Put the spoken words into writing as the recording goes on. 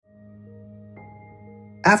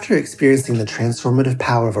After experiencing the transformative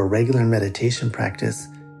power of a regular meditation practice,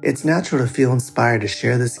 it's natural to feel inspired to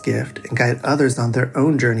share this gift and guide others on their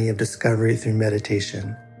own journey of discovery through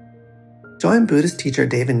meditation. Join Buddhist teacher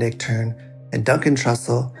David Nichtern and Duncan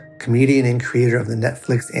Trussell, comedian and creator of the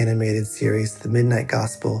Netflix animated series The Midnight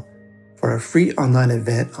Gospel, for a free online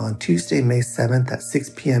event on Tuesday, May 7th at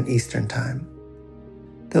 6 p.m. Eastern Time.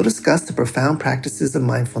 They'll discuss the profound practices of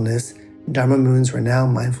mindfulness in Dharma Moon's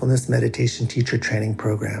renowned mindfulness meditation teacher training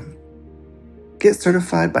program. Get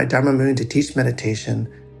certified by Dharma Moon to teach meditation,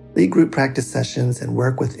 lead group practice sessions, and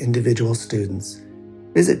work with individual students.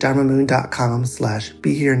 Visit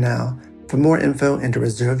dharmamoon.com/beherenow for more info and to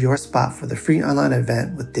reserve your spot for the free online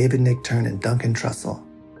event with David Nichtern and Duncan Trussell.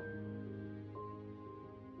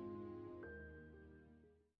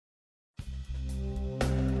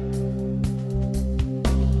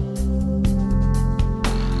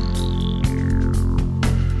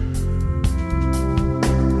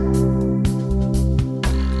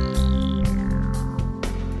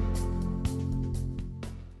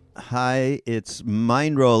 Hi, it's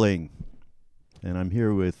Mind Rolling, and I'm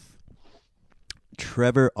here with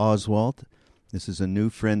Trevor Oswalt. This is a new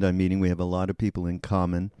friend I'm meeting. We have a lot of people in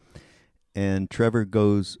common, and Trevor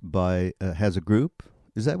goes by, has a group.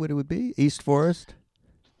 Is that what it would be? East Forest?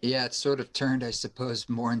 Yeah, it's sort of turned, I suppose,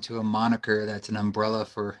 more into a moniker that's an umbrella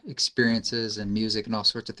for experiences and music and all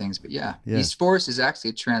sorts of things. But yeah. East Forest is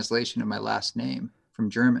actually a translation of my last name from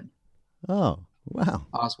German. Oh. Wow.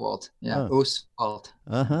 Oswald. Yeah. Oh. Oswald.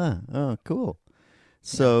 Uh-huh. Oh, cool.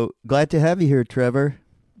 So glad to have you here, Trevor.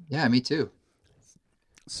 Yeah, me too.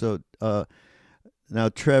 So now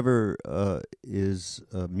Trevor is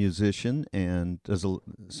a musician and does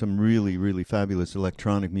some really, really fabulous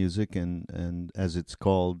electronic music and as it's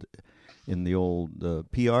called in the old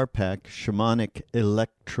PR pack, shamanic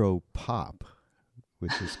electro pop,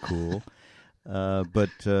 which is cool. But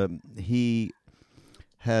he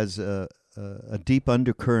has a deep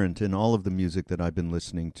undercurrent in all of the music that I've been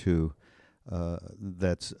listening to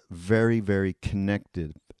that's very, very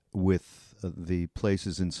connected with the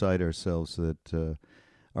places inside ourselves that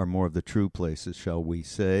are more of the true places, shall we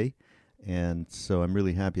say. And so I'm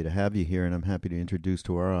really happy to have you here, and I'm happy to introduce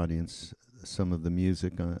to our audience some of the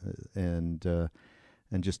music and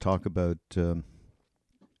just talk about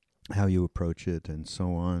how you approach it and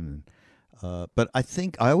so on. But I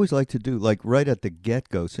think I always like to do, like right at the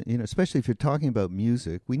get-go, so, you know, especially if you're talking about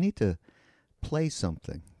music, we need to play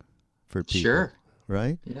something for people. Sure.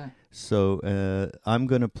 Right? Yeah. So I'm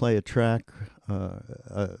going to play a track,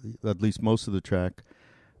 at least most of the track,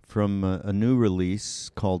 from a new release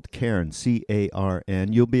called Cairn,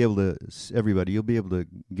 C-A-R-N. You'll be able to, everybody, you'll be able to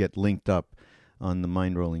get linked up on the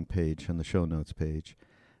Mind Rolling page, on the show notes page.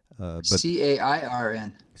 But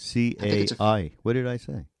C-A-I-R-N. C-A-I. What did I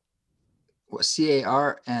say?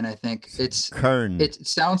 C-A-R-N, I think. It's Cairn. It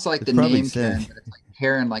sounds like the name Cairn, but it's like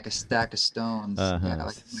Cairn, like a stack of stones. Yeah,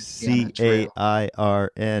 like C-A-I-R-N.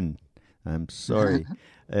 I'm sorry.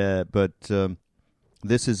 But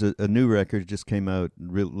this is a new record. It just came out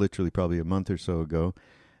literally probably a month or so ago.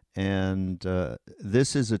 And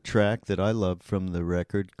this is a track that I love from the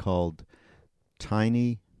record called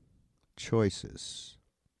Tiny Choices.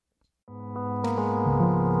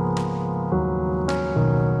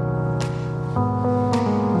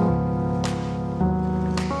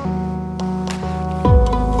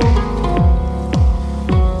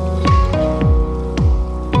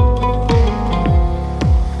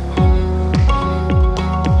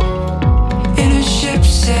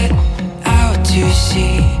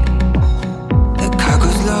 The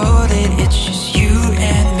cargo's loaded, it's just you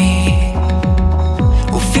and me.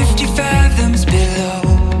 Well, 50 fathoms below.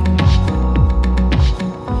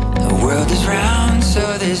 The world is round,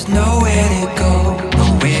 so there's nowhere to go,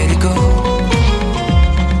 nowhere to go.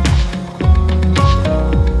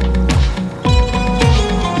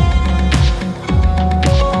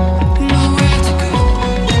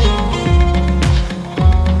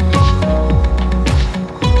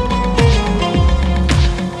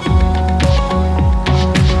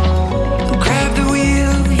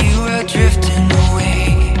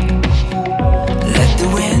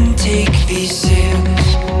 These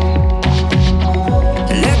sails,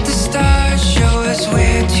 let the stars show us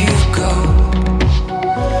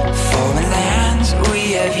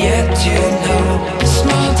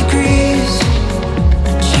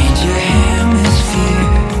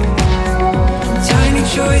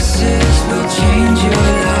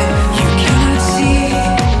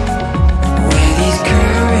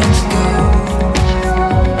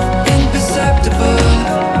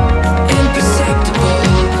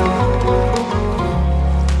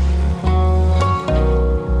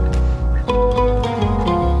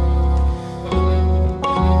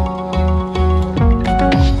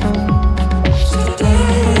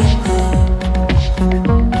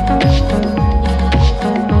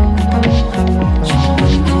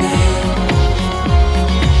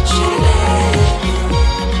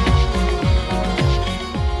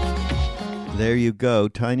there you go.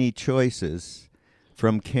 Tiny Choices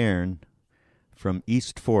from Cairn, from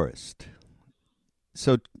East Forest.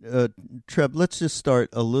 So, Trev, let's just start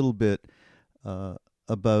a little bit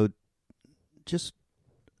about just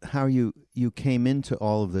how you came into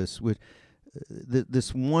all of this with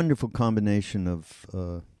this wonderful combination of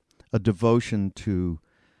a devotion to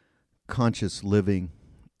conscious living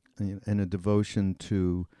and a devotion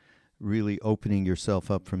to really opening yourself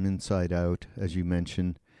up from inside out, as you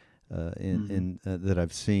mentioned, that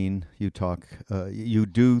I've seen you talk. You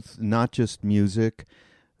do not just music,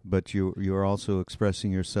 but you're also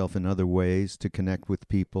expressing yourself in other ways to connect with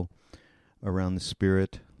people around the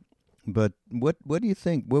spirit. But what do you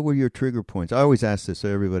think? What were your trigger points? I always ask this to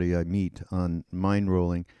everybody I meet on Mind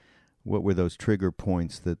Rolling. What were those trigger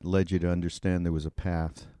points that led you to understand there was a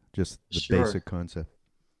path? Just the basic concept.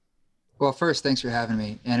 Well, first, thanks for having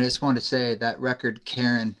me. And I just wanted to say that record,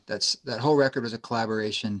 Cairn, that whole record was a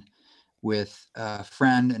collaboration with a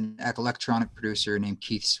friend, an electronic producer named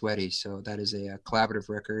Keith Sweaty. So that is a collaborative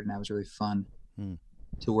record, and that was really fun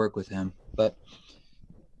to work with him. But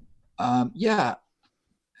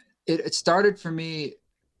it started for me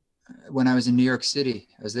when I was in New York City.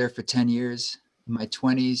 I was there for 10 years, in my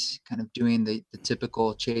 20s, kind of doing the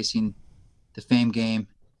typical chasing the fame game,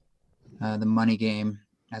 the money game,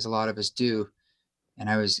 as a lot of us do. And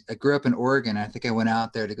I grew up in Oregon. I think I went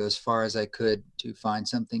out there to go as far as I could to find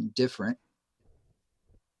something different.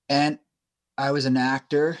 And I was an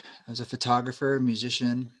actor, I was a photographer,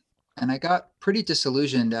 musician, and I got pretty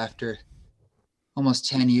disillusioned after almost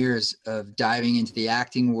 10 years of diving into the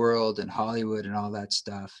acting world and Hollywood and all that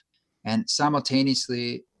stuff. And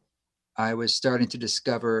simultaneously, I was starting to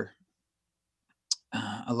discover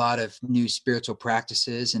a lot of new spiritual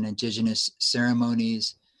practices and indigenous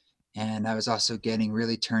ceremonies. And I was also getting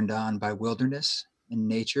really turned on by wilderness and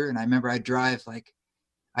nature. And I remember I'd drive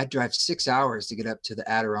 6 hours to get up to the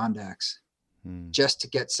Adirondacks just to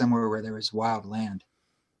get somewhere where there was wild land.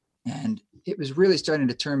 And it was really starting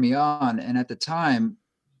to turn me on. And at the time,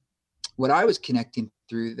 what I was connecting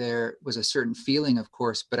through there was a certain feeling, of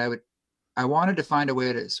course, but I wanted to find a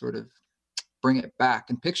way to sort of bring it back.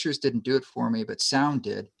 And pictures didn't do it for me, but sound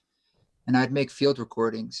did. And I'd make field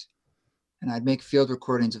recordings. And I'd make field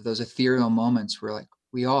recordings of those ethereal moments where, like,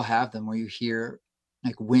 we all have them, where you hear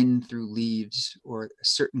like wind through leaves or a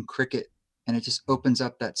certain cricket, and it just opens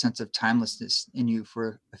up that sense of timelessness in you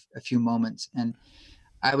for a few moments. And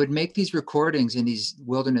I would make these recordings in these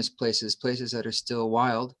wilderness places that are still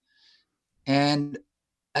wild. And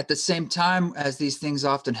at the same time, as these things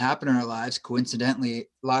often happen in our lives, coincidentally,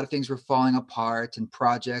 a lot of things were falling apart, and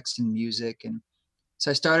projects and music. And so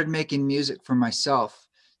I started making music for myself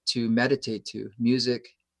to meditate to,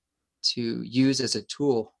 music to use as a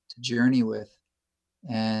tool to journey with.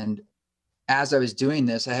 And as I was doing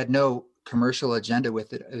this, I had no commercial agenda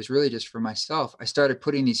with it. It was really just for myself. I started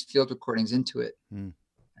putting these field recordings into it.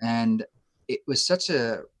 And it was such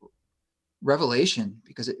a revelation,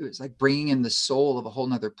 because it was like bringing in the soul of a whole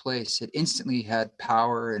nother place. It instantly had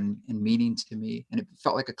power and meaning to me. And it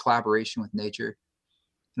felt like a collaboration with nature.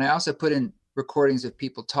 And I also put in recordings of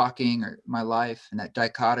people talking, or my life, and that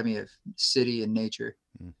dichotomy of city and nature.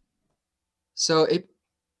 So it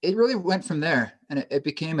really went from there, and it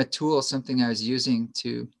became a tool, something I was using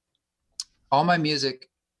to all my music.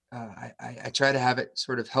 I try to have it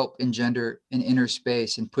sort of help engender an inner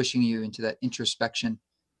space and pushing you into that introspection.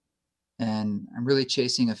 And I'm really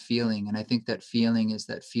chasing a feeling. And I think that feeling is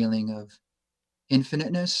that feeling of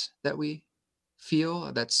infiniteness that we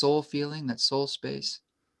feel, that soul feeling, that soul space.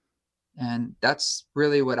 And that's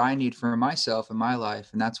really what I need for myself in my life.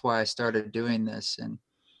 And that's why I started doing this. And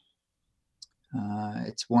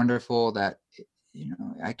it's wonderful that,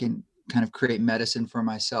 I can kind of create medicine for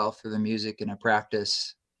myself through the music and a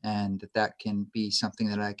practice, and that can be something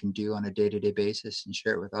that I can do on a day-to-day basis and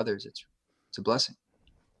share it with others. It's a blessing.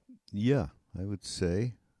 Yeah, I would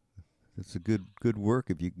say it's a good work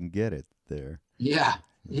if you can get it there. Yeah.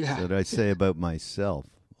 That's what I say about myself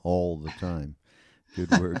all the time.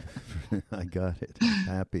 Good work. I got it. I'm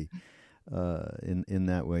happy in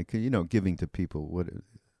that way. 'Cause, giving to people what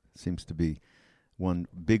seems to be one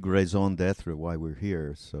big raison d'etre why we're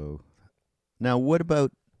here. So now, what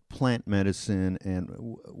about plant medicine, and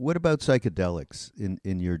what about psychedelics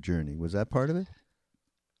in your journey? Was that part of it?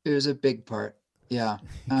 It was a big part. Yeah.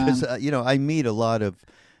 Because, I meet a lot of,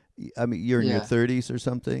 you're in your 30s or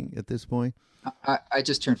something at this point? I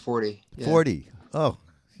just turned 40. Yeah. 40. Oh,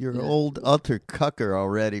 you're an old utter cucker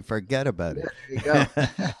already. Forget about it. Yeah, there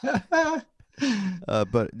you go.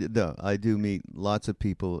 But no, I do meet lots of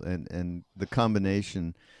people, and the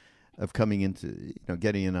combination of coming into,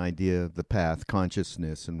 getting an idea of the path,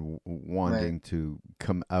 consciousness, and wanting to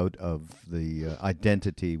come out of the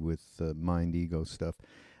identity with mind, ego stuff.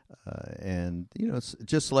 And,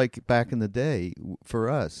 just like back in the day for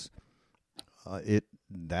us,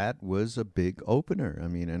 that was a big opener. I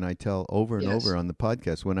mean, and I tell over and over on the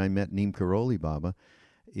podcast, when I met Neem Karoli Baba,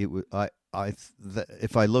 it was,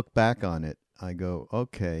 if I look back on it, I go,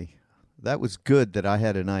 okay, that was good that I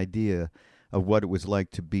had an idea of what it was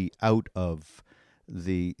like to be out of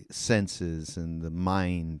the senses and the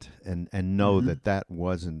mind and know that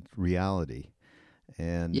wasn't reality.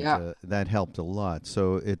 And that helped a lot.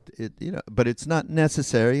 So but it's not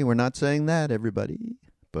necessary. We're not saying that, everybody,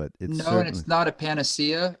 but it's and it's not a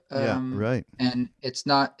panacea. Right. And it's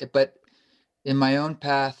not, but in my own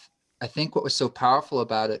path, I think what was so powerful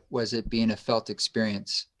about it was it being a felt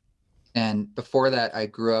experience. And before that, I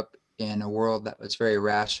grew up in a world that was very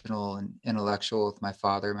rational and intellectual with my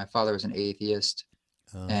father. My father was an atheist,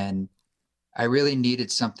 and I really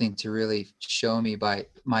needed something to really show me by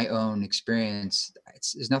my own experience.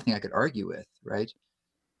 There's nothing I could argue with, right?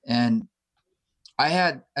 And I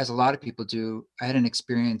had, as a lot of people do, I had an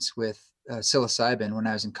experience with psilocybin when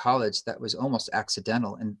I was in college that was almost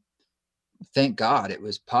accidental, and thank God it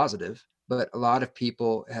was positive. But a lot of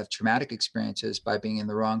people have traumatic experiences by being in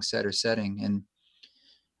the wrong set or setting. And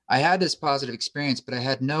I had this positive experience, but I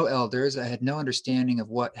had no elders. I had no understanding of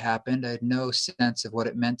what happened. I had no sense of what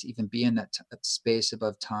it meant to even be in that space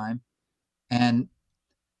above time. And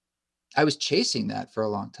I was chasing that for a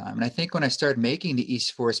long time. And I think when I started making the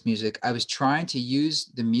East Forest music, I was trying to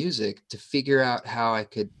use the music to figure out how I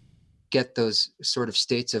could get those sort of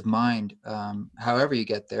states of mind, however you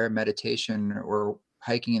get there, meditation or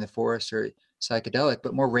hiking in the forest or psychedelic,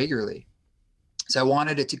 but more regularly. So I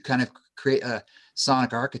wanted it to kind of create a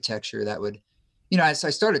sonic architecture that would, as I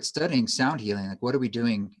started studying sound healing, like what are we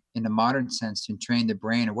doing in a modern sense to train the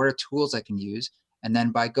brain, or what are tools I can use? And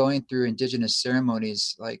then by going through indigenous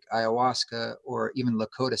ceremonies like ayahuasca or even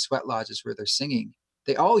Lakota sweat lodges where they're singing,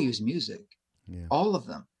 they all use music, all of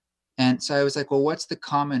them. And so I was like, well, what's the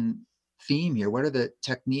common theme here? What are the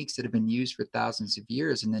techniques that have been used for thousands of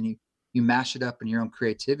years? And then you mash it up in your own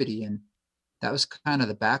creativity. And that was kind of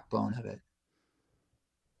the backbone of it.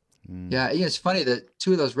 Yeah, it's funny that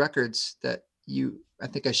two of those records that I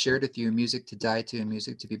think I shared with you, Music to Die To and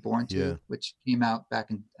Music to Be Born To, which came out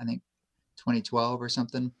back in, I think, 2012 or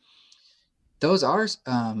something. Those are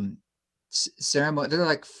ceremony. They're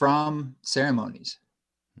like from ceremonies.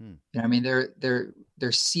 I mean,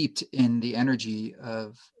 they're seeped in the energy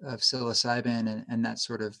of psilocybin and that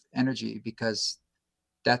sort of energy, because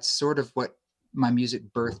that's sort of what my music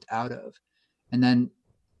birthed out of. And then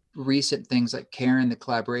recent things like Karen, the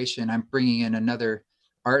collaboration, I'm bringing in another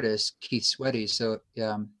artist, Keith Sweaty. So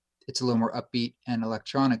it's a little more upbeat and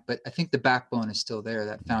electronic, but I think the backbone is still there,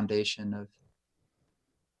 that foundation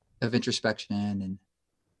of introspection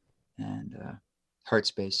and heart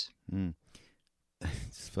space.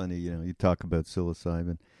 It's funny, you talk about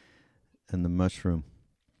psilocybin and the mushroom.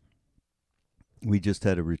 We just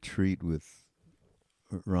had a retreat with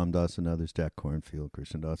Ram Dass and others, Jack Kornfield,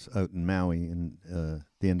 Krishna Das, out in Maui in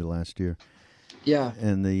the end of last year. Yeah.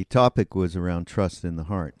 And the topic was around trust in the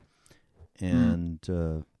heart. And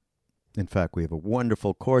in fact, we have a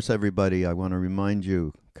wonderful course, everybody. I want to remind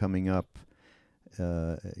you, coming up,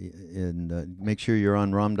 make sure you're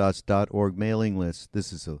on ramdass.org mailing list.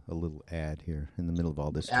 This is a little ad here in the middle of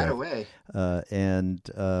all this Ad stuff. away.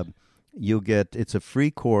 You'll get, it's a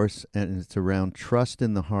free course, and it's around trust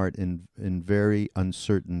in the heart in very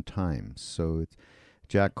uncertain times. So it's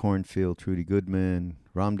Jack Kornfield, Trudy Goodman,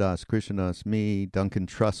 Ram Dass, Krishna Das, me, Duncan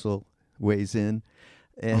Trussell weighs in.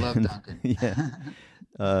 And, I love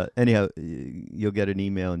Duncan. Anyhow, you'll get an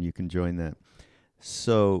email and you can join that.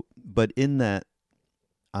 So, but in that,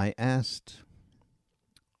 I asked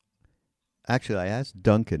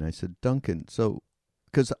Duncan, I said, Duncan, so,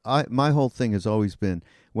 because my whole thing has always been,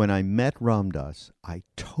 when I met Ram Dass, I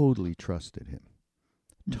totally trusted him.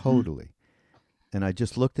 Totally. And I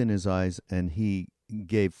just looked in his eyes, and he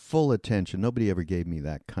gave full attention. Nobody ever gave me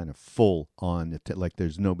that kind of full on, like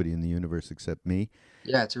there's nobody in the universe except me.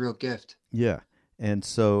 Yeah, it's a real gift. Yeah. And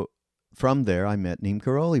so from there, I met Neem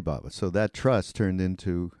Karoli Baba. So that trust turned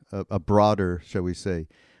into a broader, shall we say,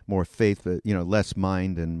 more faith, less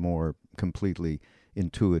mind and more completely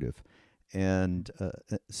intuitive. And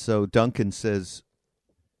so Duncan says,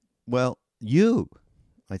 well, you.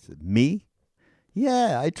 I said, me?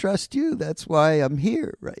 Yeah, I trust you. That's why I'm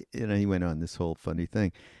here, right? He went on this whole funny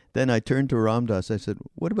thing. Then I turned to Ram Dass. I said,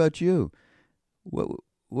 what about you? What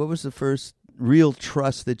was the first real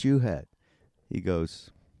trust that you had? He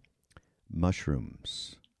goes,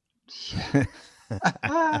 mushrooms.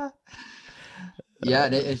 Yeah. Yeah,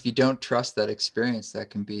 and if you don't trust that experience,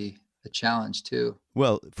 that can be a challenge too.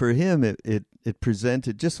 Well, for him, it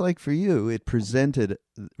presented, just like for you, it presented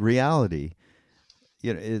reality.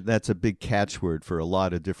 You know, that's a big catchword for a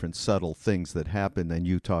lot of different subtle things that happen. And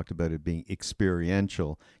you talked about it being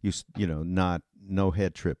experiential. You know, not no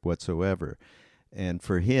head trip whatsoever. And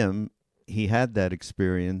for him, he had that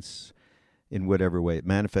experience in whatever way it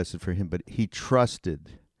manifested for him, but he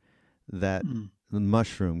trusted that the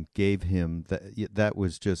mushroom gave him that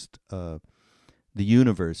was just the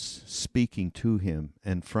universe speaking to him,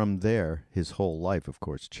 and from there, his whole life, of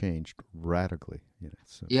course, changed radically. You know,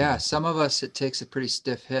 so, Yeah, some of us, it takes a pretty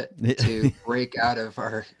stiff hit to break out of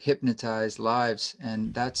our hypnotized lives,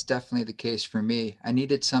 and that's definitely the case for me. I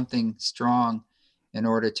needed something strong in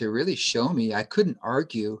order to really show me I couldn't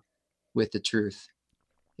argue with the truth.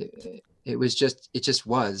 It was just, it just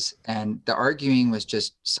was, and the arguing was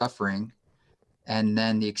just suffering, and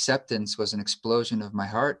then the acceptance was an explosion of my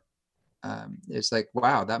heart. It's like,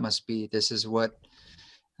 wow, that must be, this is what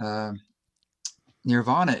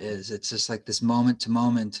nirvana is. It's just like this moment to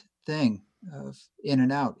moment thing of in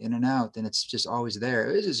and out, and it's just always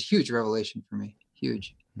there. It is a huge revelation for me,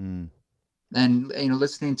 huge. And you know,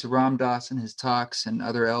 listening to Ram Dass and his talks and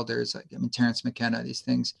other elders, like Terence McKenna, these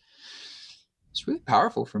things, it's really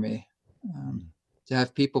powerful for me to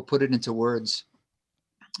have people put it into words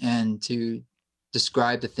and to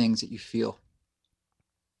describe the things that you feel.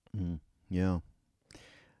 Yeah.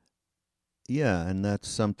 Yeah, and that's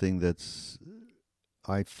something that's,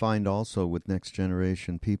 I find also with next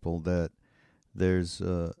generation people, that there's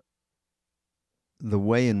the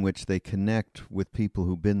way in which they connect with people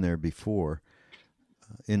who've been there before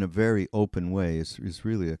in a very open way is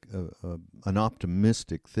really an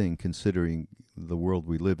optimistic thing, considering the world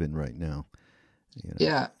we live in right now. You know?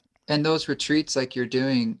 Yeah, and those retreats like you're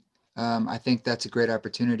doing, I think that's a great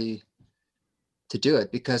opportunity to do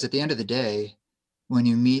it, because at the end of the day, when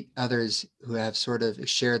you meet others who have sort of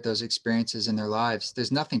shared those experiences in their lives,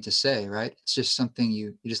 there's nothing to say, right? It's just something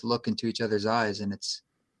you just look into each other's eyes, and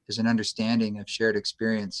there's an understanding of shared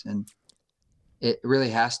experience, and it really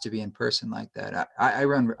has to be in person like that.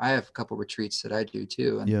 I have a couple retreats that I do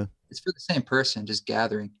too, and it's for the same person, just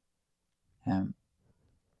gathering.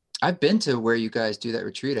 I've been to where you guys do that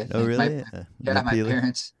retreat, I think. Oh, really? My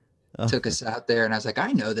parents took us out there, and I was like,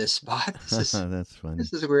 I know this spot. This is that's funny.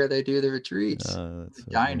 This is where they do the retreats. I'm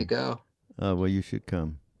dying to go. Oh, well, you should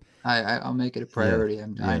come. I'll make it a priority.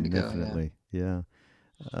 I'm dying to go. Definitely. Yeah.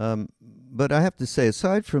 But I have to say,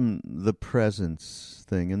 aside from the presence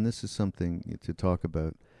thing, and this is something to talk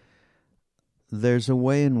about, there's a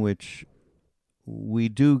way in which we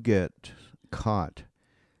do get caught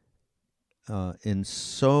in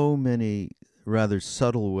so many rather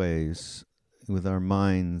subtle ways with our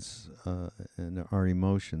minds and our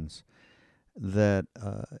emotions, that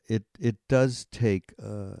it does take,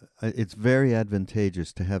 it's very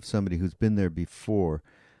advantageous to have somebody who's been there before,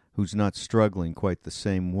 who's not struggling quite the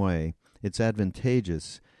same way. It's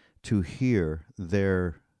advantageous to hear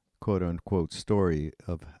their quote-unquote story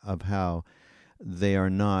of how they are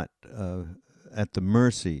not at the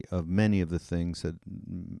mercy of many of the things that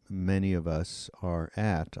many of us are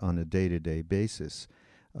at on a day-to-day basis.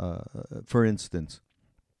 For instance,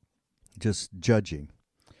 just judging,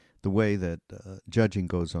 the way that judging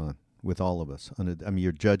goes on with all of us.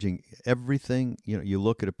 You're judging everything. You know, you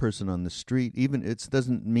look at a person on the street, even it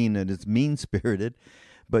doesn't mean that it's mean-spirited,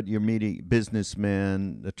 but you're meeting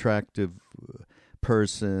businessman, attractive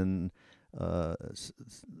person, on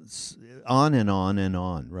and on and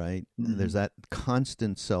on, right? Mm-hmm. There's that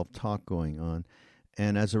constant self-talk going on.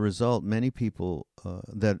 And as a result, many people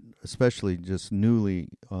that, especially just newly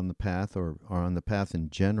on the path or are on the path in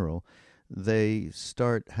general, they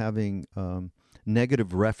start having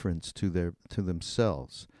negative reference to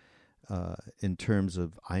themselves in terms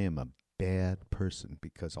of, I am a bad person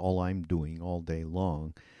because all I'm doing all day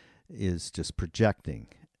long is just projecting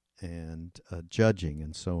and judging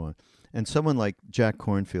and so on. And someone like Jack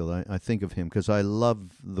Kornfield, I think of him because I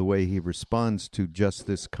love the way he responds to just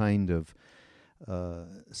this kind of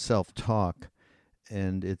self-talk,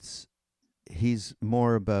 and he's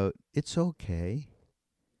more about, it's okay.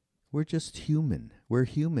 We're just human. We're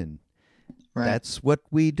human. Right. That's what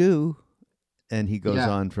we do. And he goes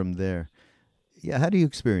on from there. Yeah, how do you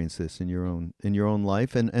experience this in your own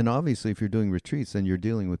life? And obviously, if you're doing retreats, then you're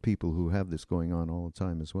dealing with people who have this going on all the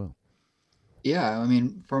time as well. Yeah, I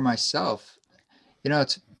mean, for myself, you know,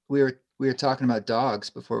 we were talking about dogs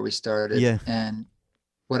before we started. Yeah. And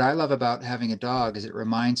what I love about having a dog is it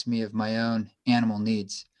reminds me of my own animal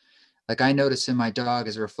needs. Like I notice in my dog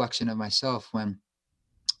is a reflection of myself when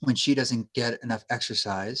when she doesn't get enough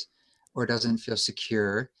exercise or doesn't feel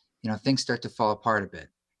secure, things start to fall apart a bit.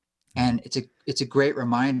 And it's a great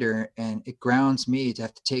reminder, and it grounds me to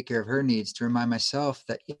have to take care of her needs, to remind myself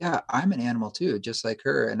that, yeah, I'm an animal too, just like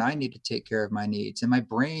her, and I need to take care of my needs. And my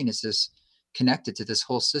brain is just connected to this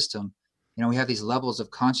whole system. We have these levels of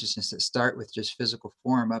consciousness that start with just physical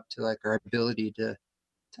form up to like our ability to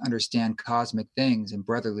understand cosmic things and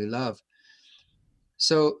brotherly love.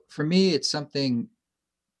 So for me, it's something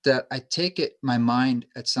that I take it, my mind,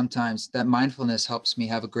 at sometimes that mindfulness helps me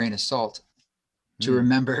have a grain of salt to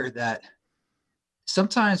remember that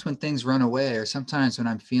sometimes when things run away, or sometimes when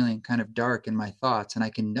I'm feeling kind of dark in my thoughts, and I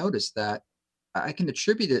can notice that, I can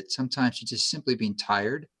attribute it sometimes to just simply being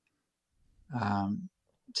tired,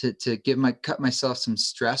 to cut myself some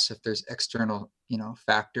stress if there's external,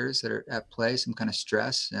 factors that are at play, some kind of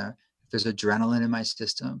stress, if there's adrenaline in my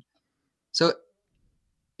system. So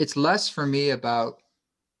it's less for me about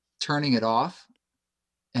turning it off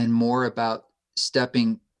and more about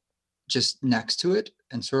stepping just next to it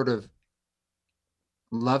and sort of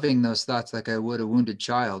loving those thoughts like I would a wounded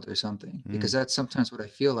child or something, because that's sometimes what I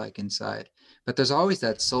feel like inside. But there's always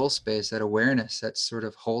that soul space, that awareness that's sort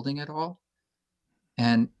of holding it all.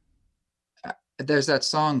 And there's that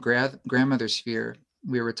song, Grandmother's Sphere,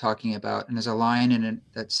 we were talking about, and there's a line in it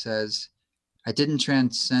that says, I didn't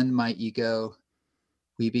transcend my ego.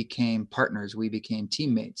 We became partners. We became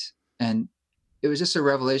teammates. And it was just a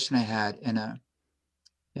revelation I had in a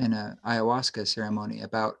ayahuasca ceremony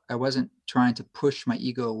about, I wasn't trying to push my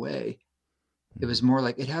ego away. It was more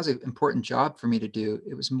like, it has an important job for me to do.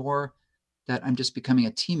 It was more that I'm just becoming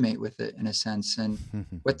a teammate with it in a sense. And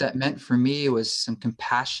what that meant for me was some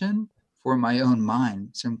compassion for my own mind,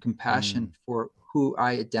 some compassion for who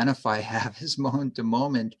I identify have as moment to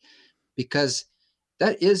moment, because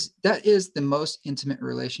that is the most intimate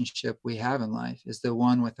relationship we have in life, is the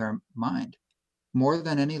one with our mind. More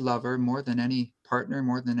than any lover, more than any partner,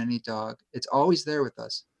 more than any dog, it's always there with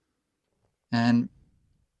us. And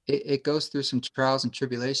it goes through some trials and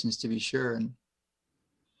tribulations, to be sure. And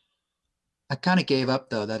I kind of gave up,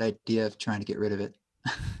 though, that idea of trying to get rid of it.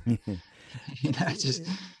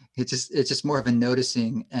 It's just more of a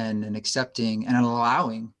noticing and an accepting and an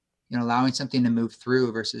allowing something to move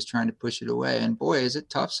through versus trying to push it away. And boy, is it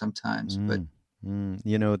tough sometimes. But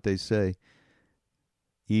you know what they say?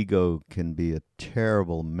 Ego can be a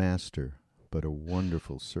terrible master, but a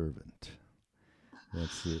wonderful servant.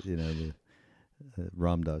 That's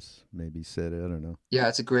Ram Dass maybe said it. I don't know. Yeah,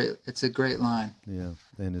 it's a great line. Yeah,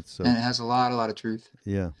 and it has a lot of truth.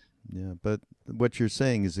 Yeah. But what you're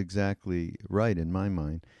saying is exactly right in my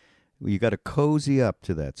mind. You got to cozy up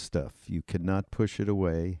to that stuff. You cannot push it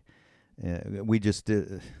away. We just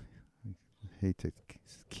hate to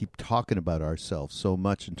keep talking about ourselves so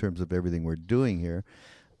much in terms of everything we're doing here,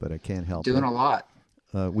 but I can't help doing it. A lot.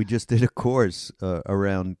 We just did a course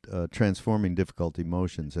around transforming difficult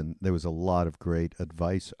emotions, and there was a lot of great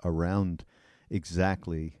advice around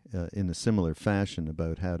exactly in a similar fashion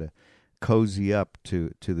about how to cozy up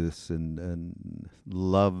to this and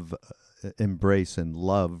love, embrace and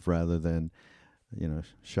love, rather than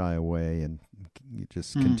shy away and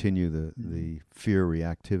just continue the fear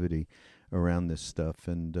reactivity around this stuff.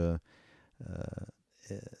 And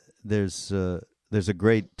there's a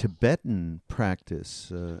great Tibetan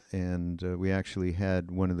practice, and we actually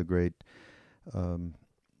had one of the great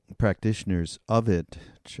practitioners of it,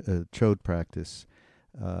 Chode practice,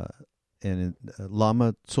 and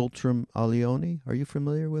Lama Tsultrim Alioni. Are you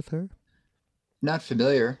familiar with her? Not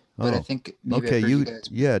familiar, but I think maybe okay. I've heard you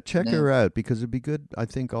guys check her out, because it'd be good. I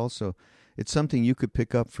think also it's something you could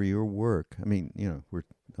pick up for your work. I mean, we're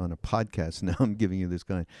on a podcast now. I'm giving you this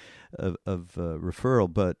kind of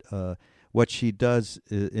referral, but what she does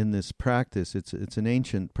in this practice, it's an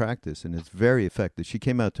ancient practice, and it's very effective. She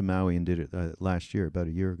came out to Maui and did it last year, about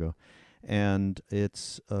a year ago, and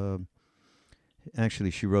it's actually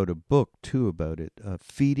she wrote a book too about it,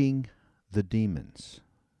 Feeding the Demons.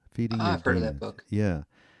 I've heard of that book. Yeah.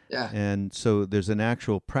 And so there's an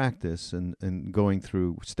actual practice and going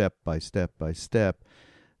through step by step by step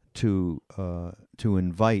to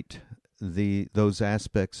invite those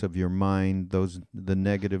aspects of your mind, the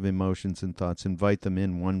negative emotions and thoughts, invite them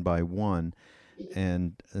in one by one,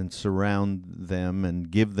 and surround them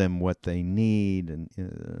and give them what they need. And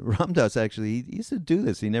Ram Dass actually, he used to do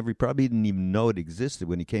this. He probably didn't even know it existed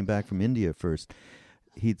when he came back from India first.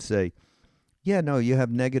 He'd say, "Yeah, no, you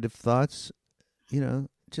have negative thoughts,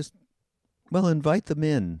 just invite them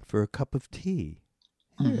in for a cup of tea.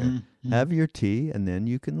 Have your tea, and then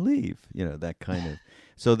you can leave." That kind of.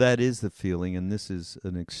 So that is the feeling, and this is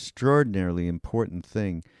an extraordinarily important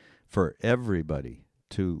thing for everybody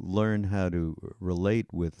to learn how to relate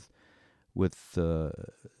with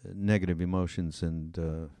negative emotions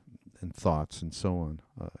and thoughts and so on,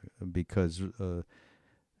 because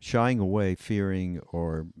shying away, fearing,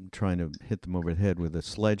 or trying to hit them over the head with a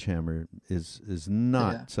sledgehammer is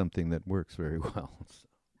not something that works very well.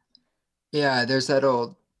 Yeah, there's that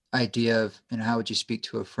old idea of, how would you speak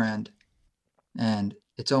to a friend? And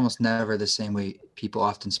it's almost never the same way people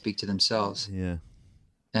often speak to themselves. Yeah.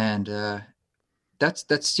 And that's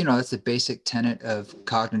that's the basic tenet of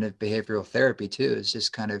cognitive behavioral therapy too, is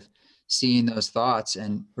just kind of seeing those thoughts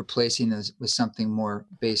and replacing those with something more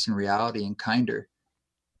based in reality and kinder.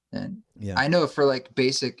 And I know for like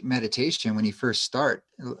basic meditation, when you first start,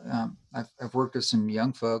 I've worked with some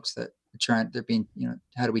young folks that they're being,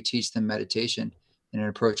 how do we teach them meditation in an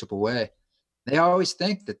approachable way? They always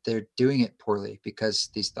think that they're doing it poorly because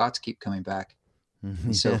these thoughts keep coming back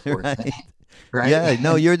and so forth. Right. Right? Yeah,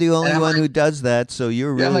 no, you're the only one who does that, so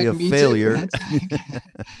you're really a failure.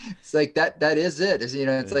 It's like that is it.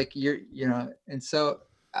 It's like and so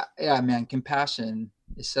man, compassion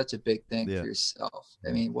is such a big thing for yourself.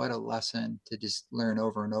 I mean, what a lesson to just learn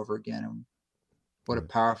over and over again, and what a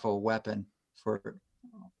powerful weapon for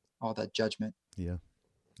all that judgment. Yeah,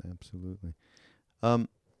 absolutely.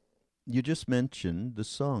 You just mentioned the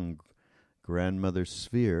song Grandmother's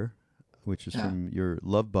Sphere, which is from your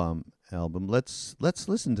Love Bomb album. Let's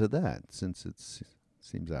listen to that, since it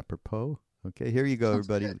seems apropos. Okay, here you go,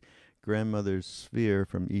 everybody. Good. Grandmother's Sphere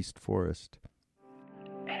from East Forest.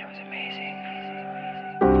 And it was amazing.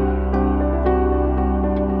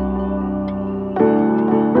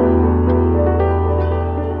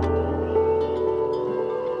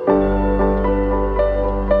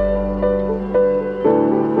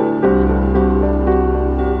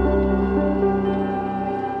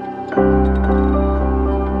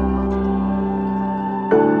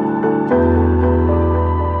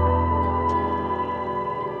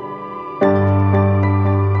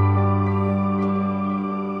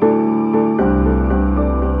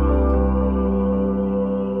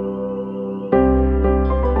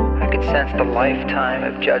 Sense the lifetime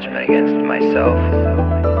of judgment against myself.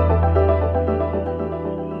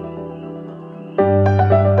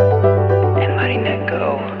 And letting that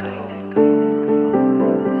go.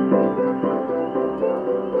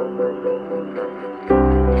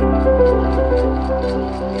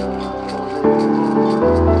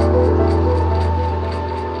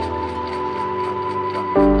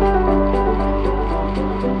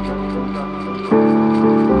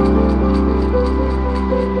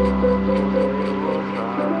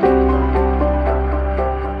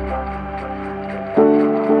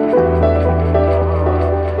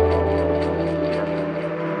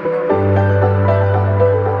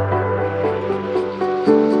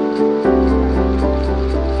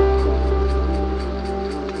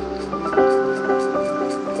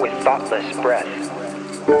 Thoughtless breath,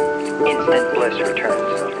 instant bliss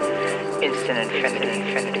returns, instant infinity.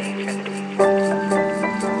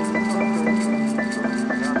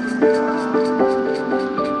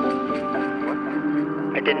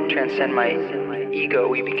 I didn't transcend my ego.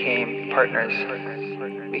 We became partners.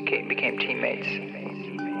 We became teammates.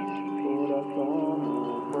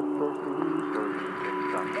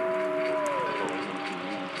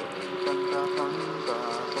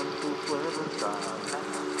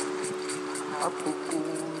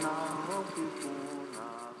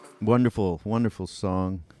 Wonderful, wonderful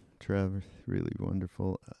song, Trevor. Really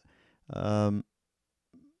wonderful. Tell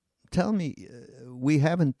me, we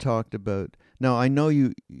haven't talked about. Now, I know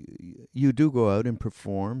you do go out and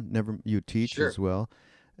perform. You teach as well,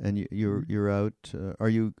 and you're out. Are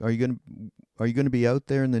you going to be out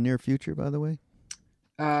there in the near future? By the way,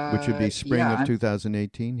 which would be spring of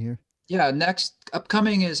 2018 here. Yeah, next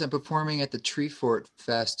upcoming is I'm performing at the Tree Fort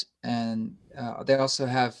Fest, and they also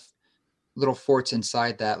have little forts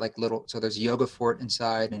inside that, so there's yoga fort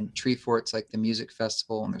inside, and Tree Fort's like the music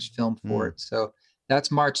festival, and there's film fort. So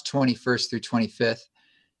that's March 21st through 25th,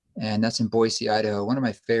 and that's in Boise, Idaho. One of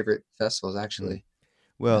my favorite festivals, actually.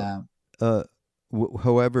 Well,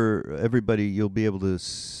 however, everybody you'll be able to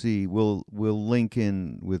see. We'll link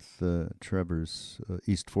in with Trevor's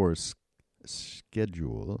East Forest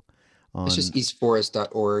schedule. It's just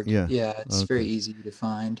eastforest.org. Yeah, it's very easy to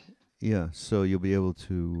find. Yeah, so you'll be able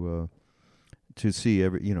to see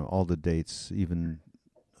all the dates. Even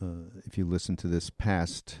if you listen to this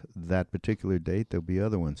past that particular date, there'll be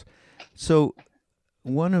other ones. So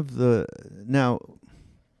someone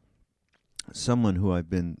who I've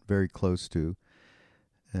been very close to,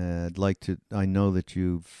 I know that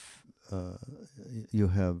you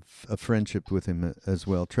have a friendship with him as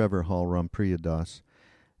well, Trevor Hall Rampriyadas.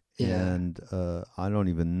 Yeah. And I don't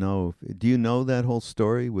even know. Do you know that whole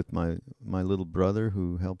story with my little brother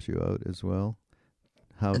who helps you out as well?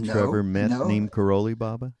 How Trevor No, met no. Neem Karoli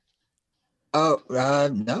Baba? Oh,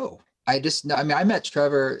 no. I just, no, I mean, I met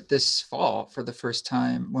Trevor this fall for the first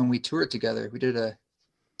time when we toured together. We did a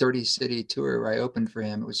 30 city tour where I opened for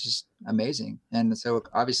him. It was just amazing. And so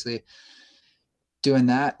obviously doing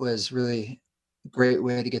that was really a great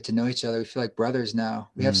way to get to know each other. We feel like brothers now.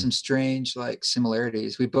 We have Mm. some strange like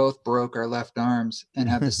similarities. We both broke our left arms and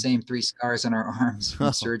have the same 3 scars on our arms from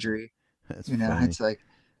Oh, surgery. that's You know, funny. it's like,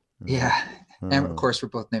 yeah. And of Oh, course we're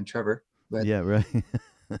both named Trevor, but yeah, right.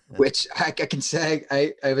 which I can say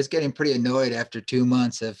I was getting pretty annoyed after 2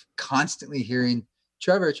 months of constantly hearing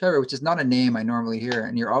Trevor, Trevor, which is not a name I normally hear.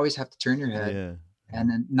 And you always have to turn your head. Yeah. And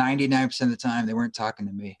then 99% of the time they weren't talking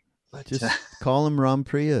to me. But Just call him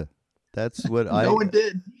Rampriya. That's what no one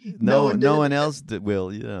did. No, one no did. one else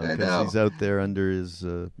will, you know, I because know. he's out there under his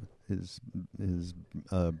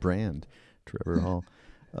brand, Trevor Hall.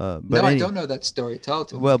 But No, I don't know that story. Tell it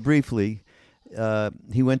to me. Well, briefly,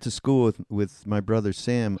 he went to school with my brother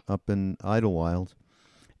Sam up in Idlewild,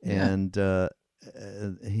 Yeah. and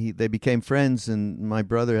they became friends. And my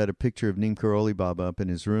brother had a picture of Neem Karoli Baba up in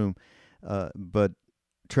his room, but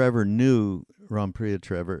Trevor knew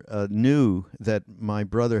Trevor knew that my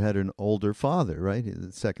brother had an older father, right?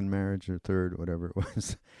 His second marriage or third, whatever it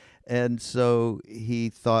was. And so he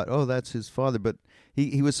thought, oh, that's his father. But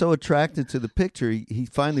he was so attracted to the picture, he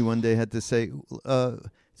finally one day had to say, is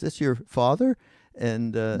this your father?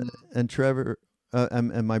 And Trevor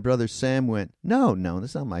and my brother Sam went, no,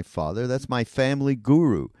 that's not my father. That's my family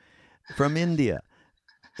guru from India.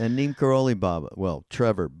 And Neem Karoli Baba. Well,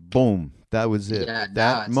 Trevor, boom. That was it. Yeah,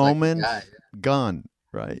 That it's moment, like, gone,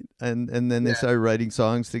 right? And then they started writing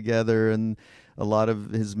songs together, and a lot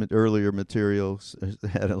of his earlier materials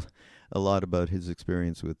had a lot about his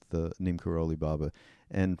experience with Neem Karoli Baba.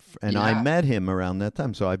 And I met him around that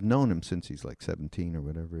time, so I've known him since he's like 17 or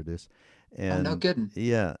whatever it is. And no kidding.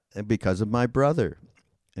 Yeah, because of my brother.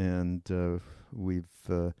 And we've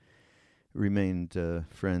remained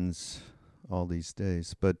friends all these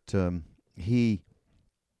days. But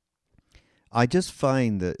I just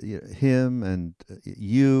find that him and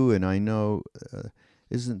you, and I know,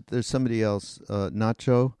 isn't there somebody else,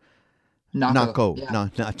 Nacho? Nako. Yeah.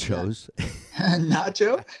 Nachos. Yeah.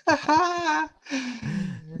 Nacho?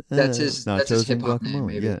 That's his hip hop name,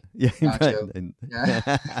 maybe. Yeah. Nacho.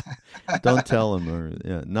 Right. Don't tell him, or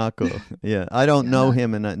Nako. Yeah, I don't know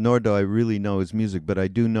him, and nor do I really know his music, but I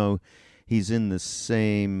do know he's in the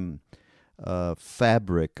same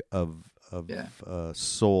fabric of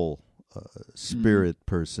soul, spirit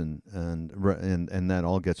person, and that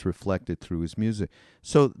all gets reflected through his music.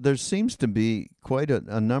 So there seems to be quite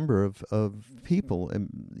a number of people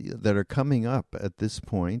that are coming up at this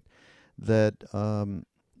point that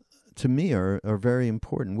to me are very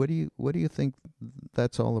important. What do you think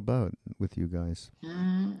that's all about with you guys?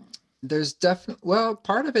 There's definitely,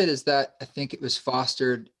 part of it is that I think it was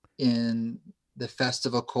fostered in the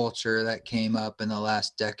festival culture that came up in the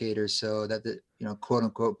last decade or so, that the quote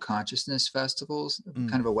unquote consciousness festivals,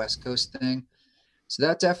 kind of a West Coast thing. So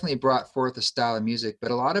that definitely brought forth a style of music,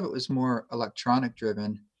 but a lot of it was more electronic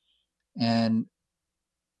driven. And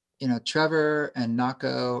Trevor and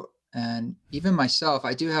Nako and even myself,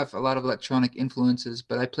 I do have a lot of electronic influences,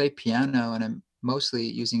 but I play piano and I'm mostly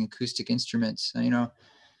using acoustic instruments.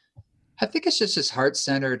 I think it's just this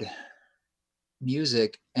heart-centered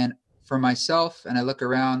music. And for myself, and I look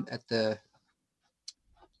around at the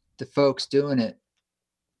folks doing it,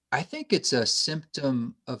 I think it's a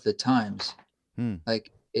symptom of the times.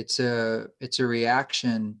 Like it's a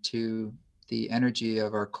reaction to the energy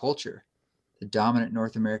of our culture, the dominant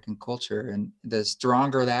North American culture. And the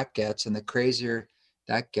stronger that gets and the crazier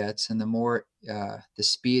that gets and the more the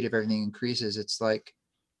speed of everything increases, it's like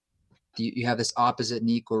you have this opposite and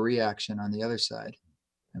equal reaction on the other side.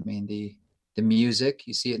 I mean, the music,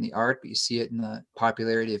 you see it in the art, but you see it in the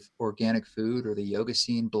popularity of organic food or the yoga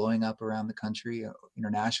scene blowing up around the country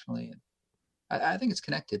internationally. And I think it's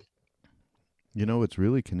connected. What's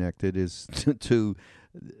really connected is to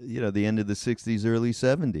the end of the 60s, early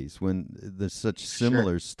 70s, when there's such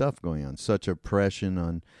similar stuff going on, such oppression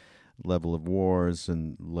on level of wars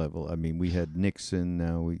and level. I mean, we had Nixon,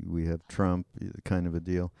 now we have Trump, kind of a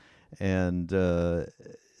deal. And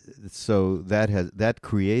so that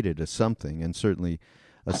created something, and certainly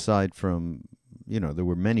aside from, there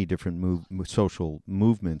were many different social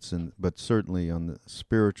movements, but certainly on the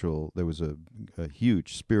spiritual, there was a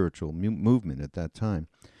huge spiritual movement at that time.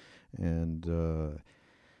 And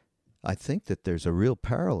I think that there's a real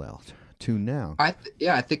parallel to now. I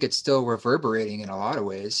think it's still reverberating in a lot of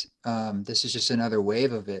ways. This is just another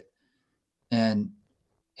wave of it. And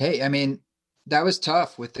hey, I mean, that was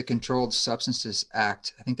tough with the Controlled Substances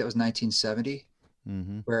Act. I think that was 1970,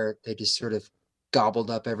 where they just sort of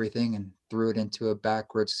gobbled up everything and threw it into a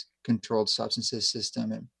backwards controlled substances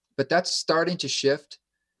system. But that's starting to shift.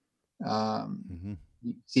 You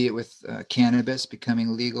see it with cannabis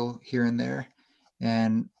becoming legal here and there.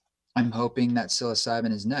 And I'm hoping that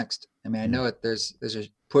psilocybin is next. I mean, I know there's a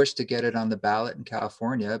push to get it on the ballot in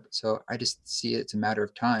California, so I just see it's a matter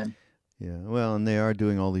of time. Yeah, well, and they are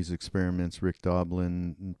doing all these experiments. Rick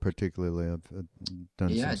Doblin, particularly, have done.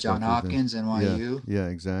 Yeah, John Hopkins, NYU. Yeah,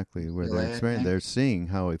 exactly. Where they're seeing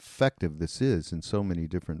how effective this is in so many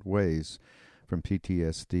different ways, from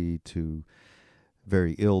PTSD to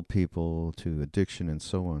very ill people to addiction and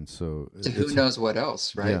so on. So to who knows what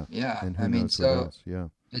else, right? Yeah. And who knows what else? Yeah.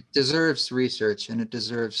 It deserves research and it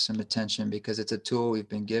deserves some attention because it's a tool we've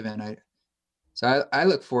been given. So I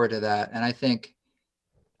look forward to that, and I think.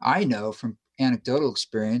 I know from anecdotal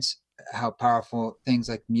experience how powerful things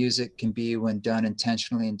like music can be when done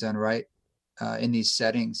intentionally and done right in these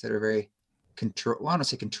settings that are very well, I don't want to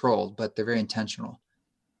say controlled, but they're very intentional.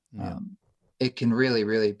 Yeah. It can really,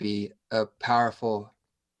 really be a powerful,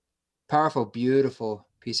 beautiful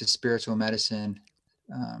piece of spiritual medicine.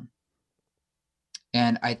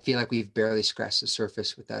 And I feel like we've barely scratched the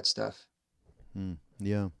surface with that stuff.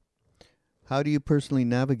 Yeah. How do you personally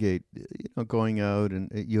navigate, going out,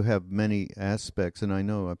 and you have many aspects, and I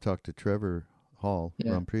know I've talked to Trevor Hall,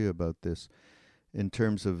 Rompuy, about this, in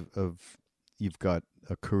terms of you've got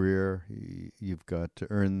a career, you've got to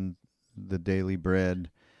earn the daily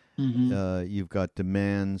bread, you've got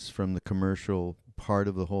demands from the commercial part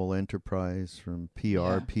of the whole enterprise, from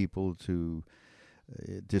PR people to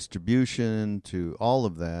distribution to all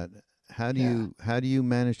of that. How do you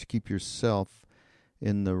manage to keep yourself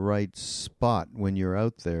in the right spot when you're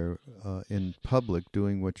out there in public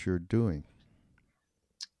doing what you're doing?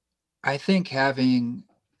 I think having,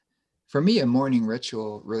 for me, a morning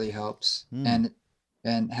ritual really helps, and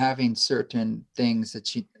having certain things that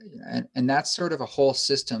and that's sort of a whole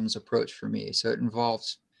systems approach for me. So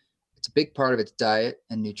it's a big part of it's diet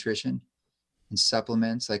and nutrition and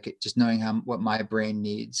supplements, like just knowing what my brain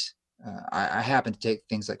needs. I happen to take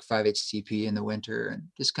things like 5-HTP in the winter and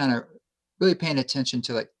just kind of really paying attention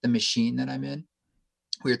to like the machine that I'm in.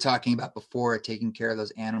 We were talking about before, taking care of those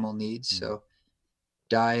animal needs. So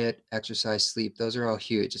diet, exercise, sleep, those are all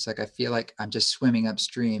huge. It's like, I feel like I'm just swimming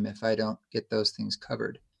upstream if I don't get those things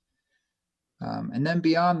covered. And then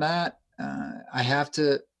beyond that, I have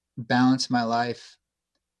to balance my life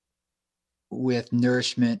with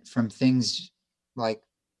nourishment from things like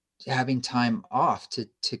having time off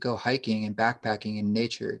to go hiking and backpacking in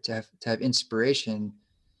nature, to have inspiration.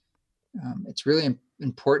 It's really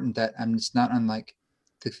important that it's not unlike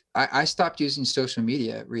I stopped using social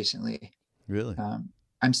media recently. Really?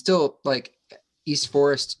 I'm still like East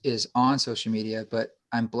Forest is on social media, but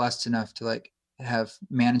I'm blessed enough to like have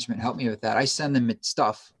management help me with that. I send them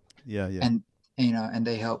stuff. Yeah. And and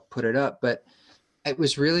they help put it up, but it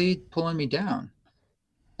was really pulling me down.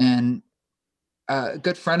 And a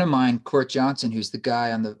good friend of mine, Court Johnson, who's the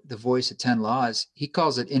guy on the Voice of 10 Laws, he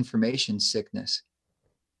calls it information sickness.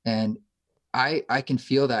 And I can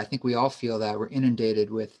feel that. I think we all feel that. We're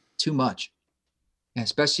inundated with too much, and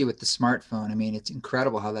especially with the smartphone. I mean, it's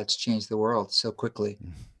incredible how that's changed the world so quickly.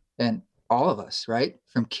 And all of us, right?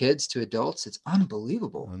 From kids to adults, it's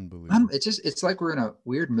unbelievable. It's like we're in a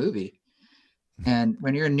weird movie. And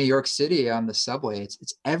when you're in New York City on the subway,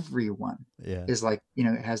 it's everyone is like,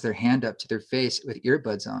 has their hand up to their face with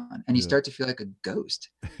earbuds on, and you start to feel like a ghost.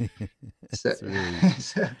 So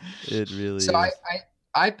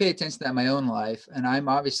I pay attention to that in my own life, and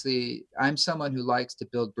I'm someone who likes to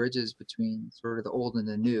build bridges between sort of the old and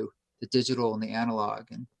the new, the digital and the analog.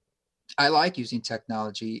 And I like using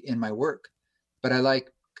technology in my work, but I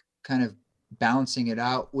like kind of balancing it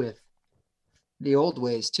out with the old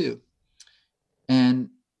ways too. And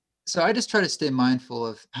so I just try to stay mindful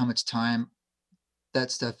of how much time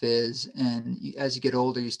that stuff is. And as you get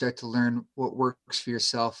older, you start to learn what works for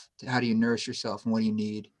yourself. How do you nourish yourself and what do you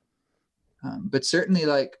need? But certainly,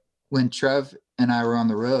 like when Trev and I were on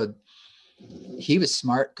the road, he was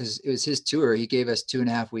smart because it was his tour. He gave us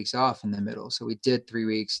 2.5 weeks off in the middle. So we did 3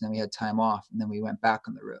 weeks and then we had time off and then we went back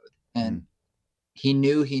on the road. And he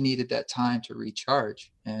knew he needed that time to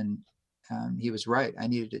recharge. And he was right. I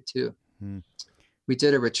needed it too. We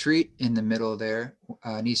did a retreat in the middle there,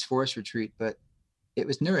 an East Forest retreat, but it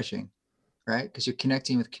was nourishing, right? Because you're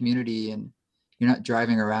connecting with community and you're not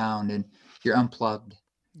driving around and you're unplugged.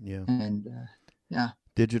 Yeah. And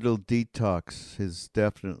Digital detox is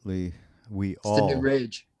definitely It's the new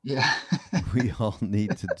rage. Yeah. we all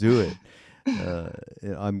need to do it. Uh,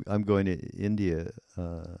 I'm going to India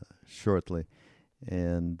shortly,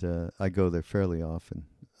 and I go there fairly often.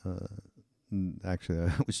 Actually,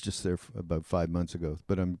 I was just there about 5 months ago,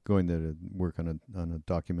 but I'm going there to work on a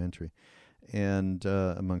documentary, and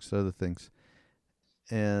amongst other things.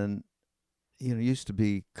 And used to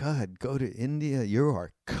be, God, go to India, you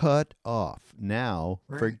are cut off. Now,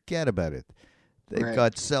 Right. forget about it. They've Right.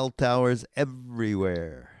 got cell towers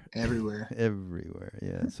everywhere. Everywhere. Everywhere,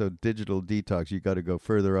 yeah. So digital detox, you got to go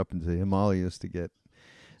further up into the Himalayas to get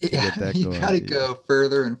Yeah. that You going. got to go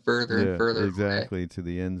further and further Yeah, and further away. exactly, to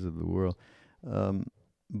the ends of the world.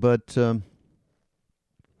 But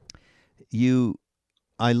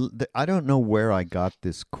I don't know where I got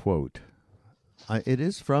this quote. It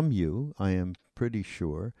is from you, I am pretty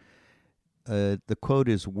sure. The quote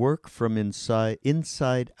is, "Work from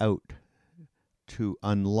inside out to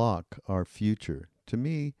unlock our future." To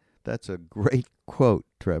me, that's a great quote,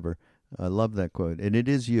 Trevor. I love that quote. And it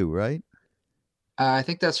is you, right? I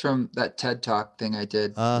think that's from that TED Talk thing I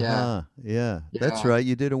did. Yeah. Yeah. That's Yeah. right.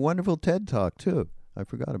 You did a wonderful TED Talk, too. I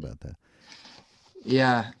forgot about that.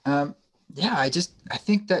 Yeah. Yeah. I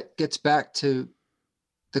think that gets back to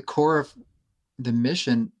the core of the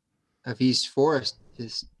mission of East Forest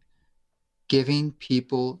is giving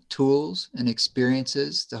people tools and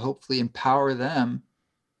experiences to hopefully empower them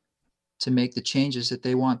to make the changes that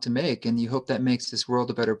they want to make. And you hope that makes this world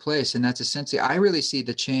a better place. And that's essentially, I really see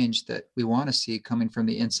the change that we want to see coming from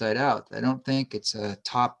the inside out. I don't think it's a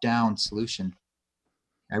top down solution.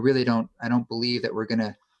 I don't believe that we're going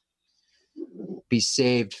to be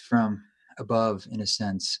saved from above in a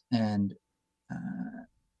sense. And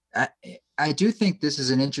I do think this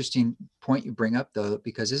is an interesting point you bring up, though,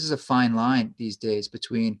 because this is a fine line these days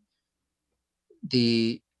between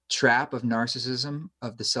the trap of narcissism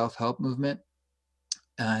of the self-help movement,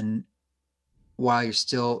 and while you're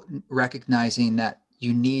still recognizing that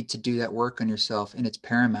you need to do that work on yourself and it's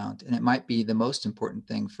paramount and it might be the most important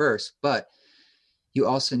thing first, but you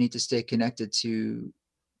also need to stay connected to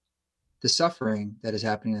the suffering that is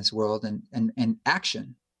happening in this world and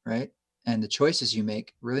action, right? And the choices you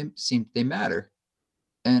make really they matter.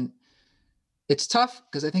 And it's tough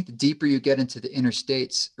because I think the deeper you get into the inner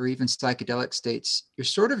states or even psychedelic states, you're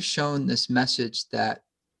sort of shown this message that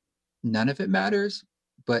none of it matters,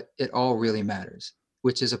 but it all really matters,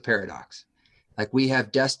 which is a paradox. Like we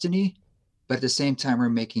have destiny, but at the same time, we're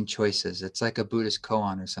making choices. It's like a Buddhist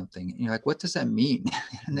koan or something. And you're like, what does that mean?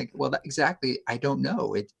 And like, well, exactly, I don't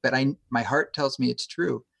know. But my heart tells me it's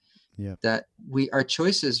true. Yeah. That our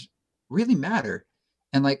choices really matter.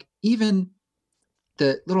 And like even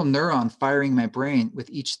the little neuron firing my brain with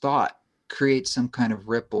each thought creates some kind of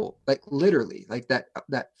ripple, like literally, like that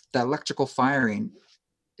electrical firing.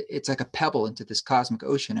 It's like a pebble into this cosmic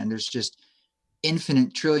ocean, and there's just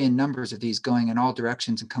infinite trillion numbers of these going in all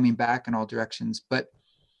directions and coming back in all directions. But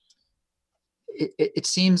it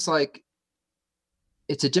seems like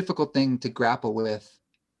it's a difficult thing to grapple with.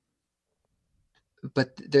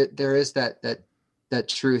 But there is that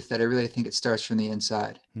truth that I really think it starts from the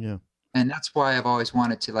inside. Yeah. And that's why I've always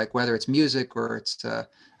wanted to, like, whether it's music or it's a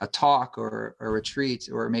talk or a retreat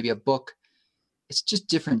or maybe a book, it's just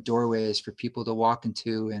different doorways for people to walk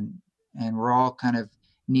into, and we're all kind of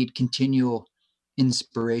need continual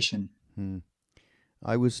inspiration.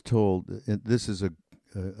 I was told, this is a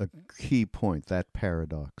key point, that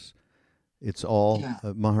paradox. It's all,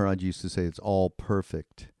 Maharaj used to say, it's all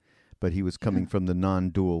perfect, but he was coming from the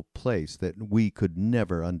non-dual place, that we could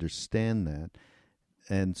never understand that.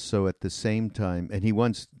 And so at the same time, and he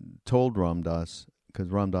once told Ram Dass, because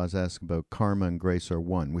Ram Dass asked about karma and grace are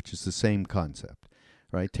one, which is the same concept,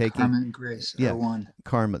 right? Karma and grace are one.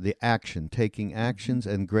 Karma, the action, taking actions,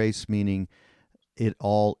 and grace meaning it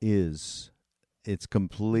all is. It's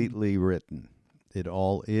completely written. It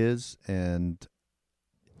all is. And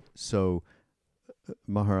so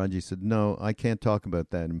Maharaji said, no, I can't talk about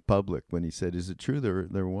that in public. When he said, is it true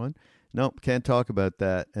they're one? Nope, can't talk about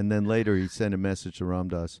that. And then later he sent a message to Ram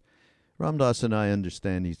Dass. Ram Dass and I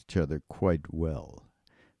understand each other quite well.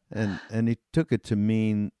 And he took it to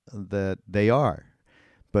mean that they are.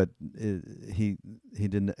 But he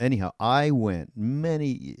didn't. Anyhow, I went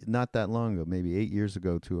not that long ago, maybe 8 years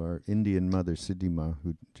ago, to our Indian mother, Siddhima,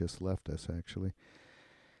 who just left us, actually.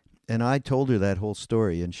 And I told her that whole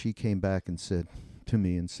story, and she came back and said to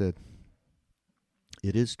me,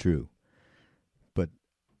 it is true, but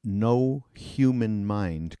no human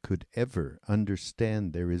mind could ever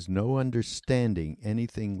understand. There is no understanding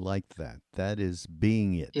anything like that. That is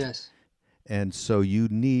being it. Yes. And so you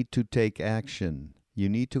need to take action. You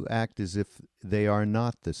need to act as if they are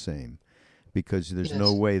not the same, because there's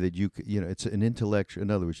no Yes. way that it's an intellectual.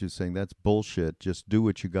 In other words, you're saying that's bullshit. Just do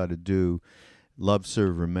what you got to do. Love,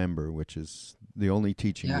 serve, remember, which is the only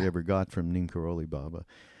teaching Yeah. we ever got from Neem Karoli Baba,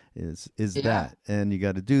 is Yeah. that, and you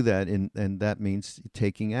got to do that, and that means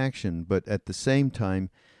taking action. But at the same time,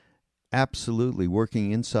 absolutely,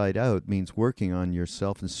 working inside out means working on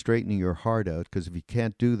yourself and straightening your heart out. Because if you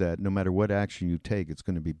can't do that, no matter what action you take, it's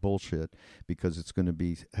going to be bullshit, because it's going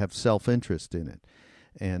to have self-interest in it,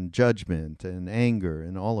 and judgment and anger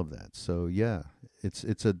and all of that. So yeah, it's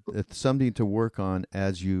something to work on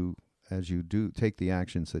as you do take the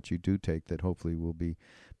actions that you do take, that hopefully will be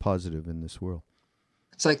positive in this world.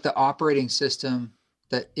 It's like the operating system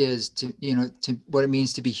that is to what it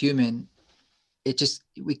means to be human.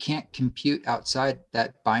 We can't compute outside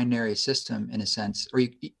that binary system, in a sense, or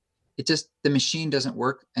the machine doesn't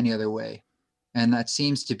work any other way. And that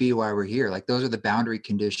seems to be why we're here. Like, those are the boundary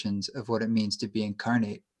conditions of what it means to be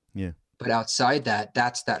incarnate. Yeah. But outside that,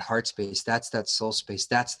 that's that heart space, that's that soul space,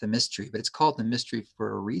 that's the mystery. But it's called the mystery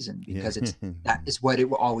for a reason, because that is what it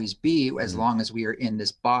will always be, as long as we are in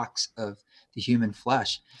this box of the human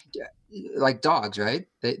flesh. Like dogs, right?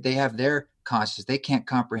 They have their consciousness. They can't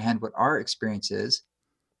comprehend what our experience is.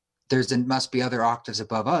 There must be other octaves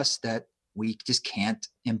above us that we just can't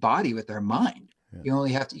embody with our mind. Yeah.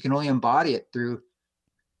 You can only embody it through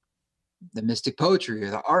the mystic poetry,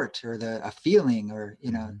 or the art, or a feeling, or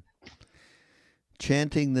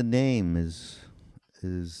chanting the name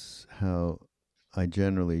is how I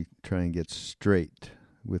generally try and get straight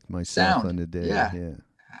with myself on the day. Yeah.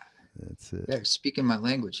 That's it. Yeah, speaking my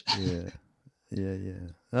language. Yeah.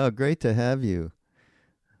 Oh, great to have you.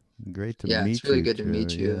 Great to meet you. Yeah, it's really good to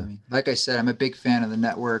meet you. Yeah. I mean, like I said, I'm a big fan of the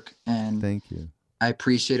network, and thank you. I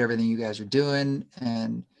appreciate everything you guys are doing.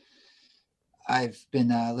 And I've been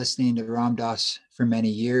listening to Ram Dass for many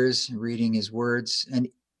years, reading his words. And,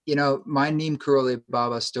 my Neem Karoli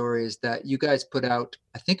Baba story is that you guys put out,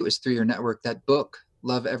 I think it was through your network, that book,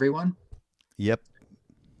 Love Everyone. Yep.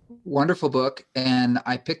 Wonderful book. And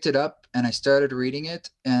I picked it up and I started reading it,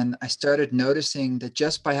 and I started noticing that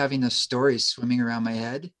just by having those stories swimming around my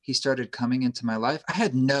head, he started coming into my life. I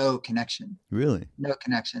had no connection. Really? No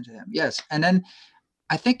connection to him. Yes. And then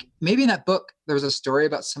I think maybe in that book, there was a story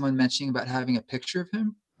about someone mentioning about having a picture of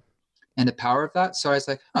him and the power of that. So I was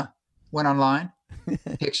like, went online,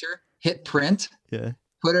 picture, hit print,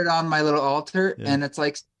 put it on my little altar. Yeah. And it's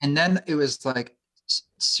like, and then it was like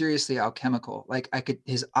seriously alchemical. Like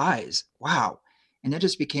his eyes, wow. And it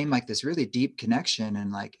just became like this really deep connection.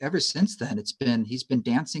 And like, ever since then, he's been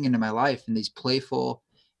dancing into my life in these playful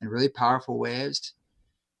and really powerful ways.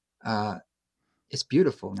 It's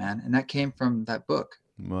beautiful, man. And that came from that book.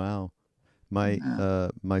 Wow. My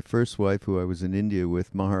first wife, who I was in India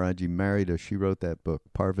with, Maharaji Marida, she wrote that book,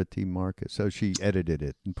 Parvati Marcus. So she edited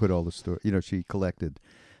it and put all the story, she collected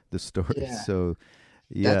the stories. Yeah. So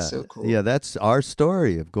that's so cool. Yeah, that's our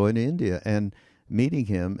story of going to India and meeting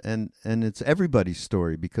him, and it's everybody's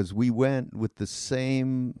story, because we went with the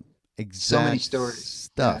same exact so many stories.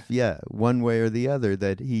 Stuff. Yeah, one way or the other,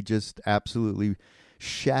 that he just absolutely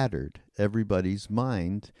shattered everybody's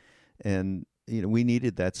mind. And we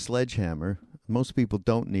needed that sledgehammer. Most people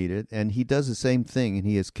don't need it, and he does the same thing, and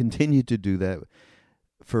he has continued to do that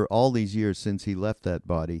for all these years since he left that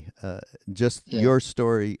body. Your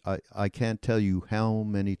story, I can't tell you how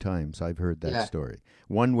many times I've heard that story,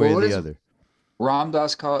 one way or the other. Ram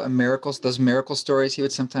Dass call it miracles. Those miracle stories he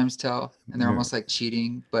would sometimes tell, and they're almost like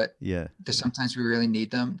cheating, but sometimes we really need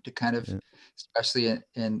them to kind of, especially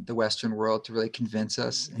in the Western world, to really convince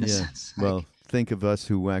us in a sense. Like, well, think of us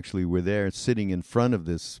who actually were there sitting in front of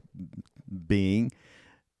this being.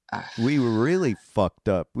 We were really fucked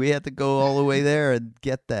up. We had to go all the way there and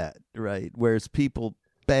get that right. Whereas people,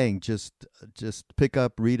 bang, just pick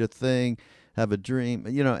up, read a thing, have a dream,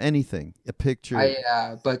 anything, a picture.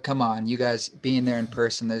 But come on, you guys being there in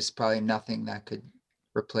person, there's probably nothing that could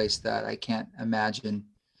replace that. I can't imagine.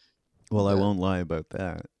 Well, I won't lie about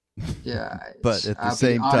that. Yeah. But at the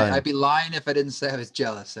same time, I'd be lying if I didn't say I was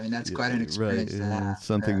jealous. I mean, that's quite an experience. Right.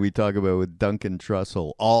 Something we talk about with Duncan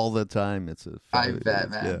Trussell all the time. I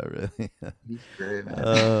bet, man. Yeah, really. He's great,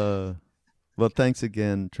 man. Well, thanks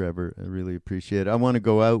again, Trevor. I really appreciate it. I want to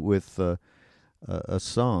go out with a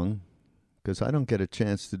song, because I don't get a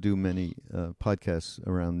chance to do many podcasts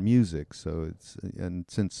around music. So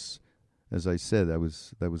since, as I said, that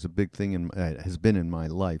was a big thing has been in my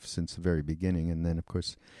life since the very beginning. And then, of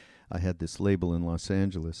course, I had this label in Los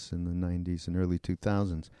Angeles in the 90s and early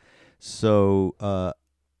 2000s. So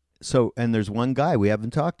and there's one guy we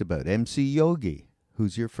haven't talked about, MC Yogi,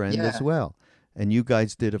 who's your friend as well. and you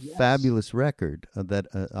guys did a Yes. fabulous record that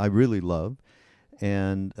I really love.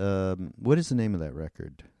 And what is the name of that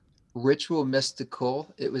record? Ritual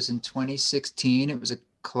Mystical. It was in 2016. It was a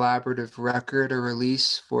collaborative record, a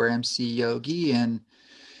release for MC Yogi, and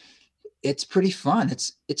it's pretty fun.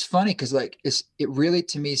 It's funny because like it really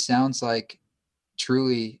to me sounds like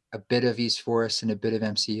truly a bit of East Forest and a bit of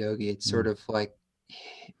MC Yogi. It's sort of like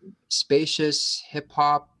spacious hip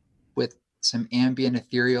hop with some ambient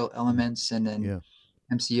ethereal elements, and then Yeah.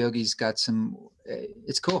 MC Yogi's got some.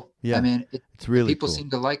 It's cool. Yeah. I mean, It's really people cool. seem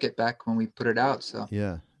to like it back when we put it out. So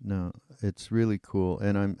Yeah, no, it's really cool,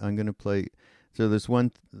 and I'm going to play. So there's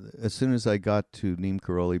one. As soon as I got to Neem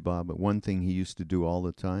Karoli Baba, one thing he used to do all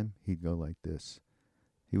the time, he'd go like this.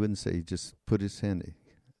 He wouldn't say. He'd just put his hand,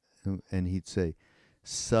 and he'd say,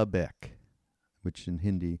 "Sabek," which in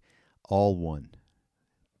Hindi, all one.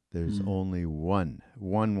 There's only one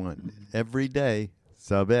every day.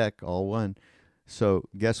 Sabek, all one. So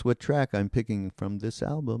guess what track I'm picking from this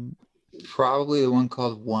album? probably the one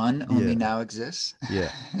called One Only Yeah. Now Exists.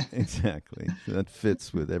 Yeah, exactly. That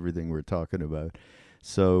fits with everything we're talking about.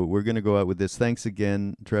 So we're going to go out with this. Thanks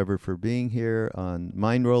again, Trevor, for being here on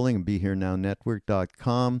Mindrolling and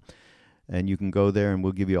BeHereNowNetwork.com. And you can go there and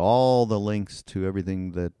we'll give you all the links to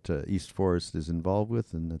everything that East Forest is involved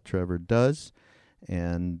with and that Trevor does.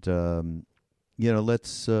 And,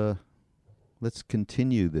 let's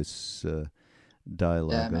continue this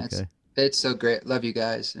dialogue, Yeah, man, okay? it's so great. Love you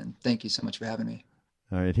guys, and thank you so much for having me.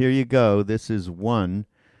 All right, here you go. This is One,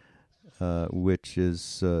 which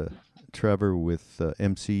is Trevor with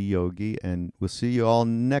MC Yogi, and we'll see you all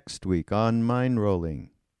next week on Mindrolling.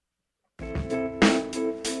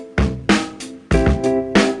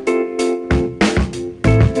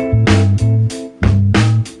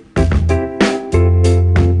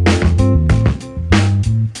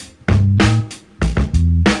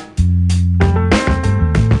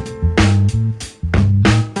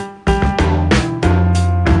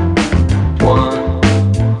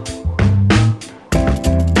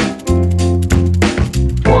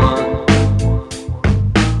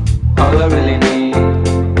 All I really need,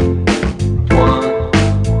 one.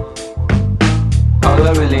 All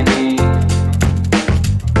I really need,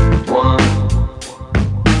 one.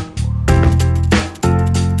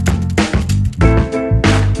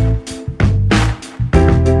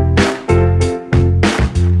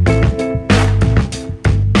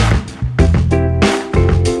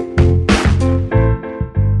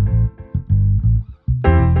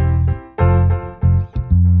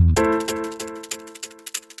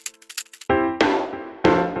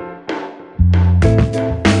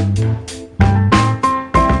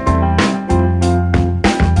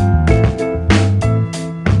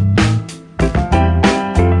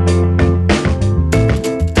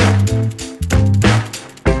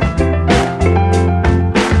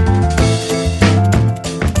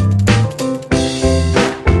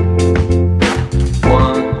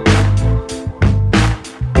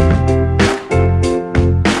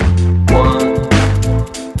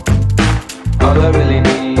 All I really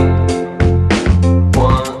need,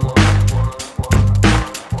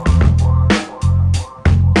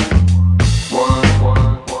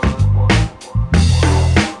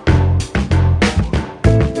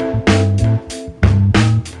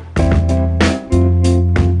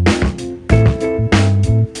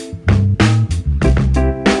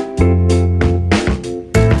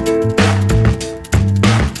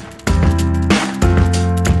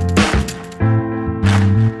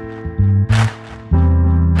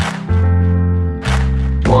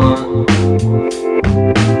 one.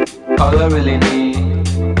 All I really need,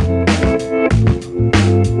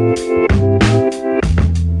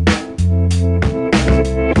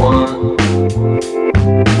 one.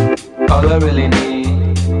 All I really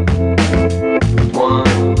need,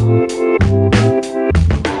 one.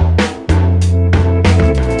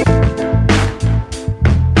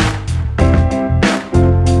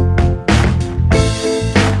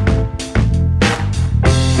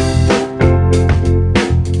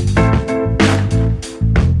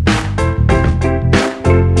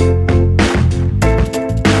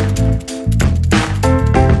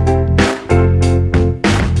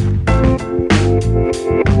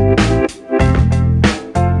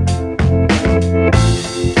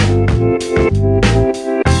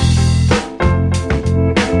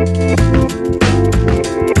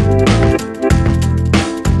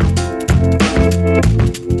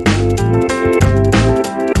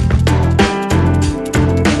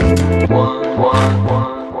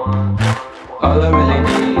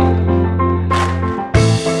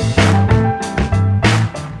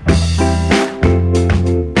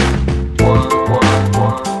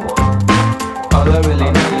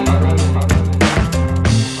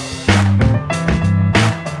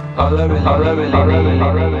 I really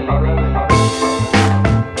need.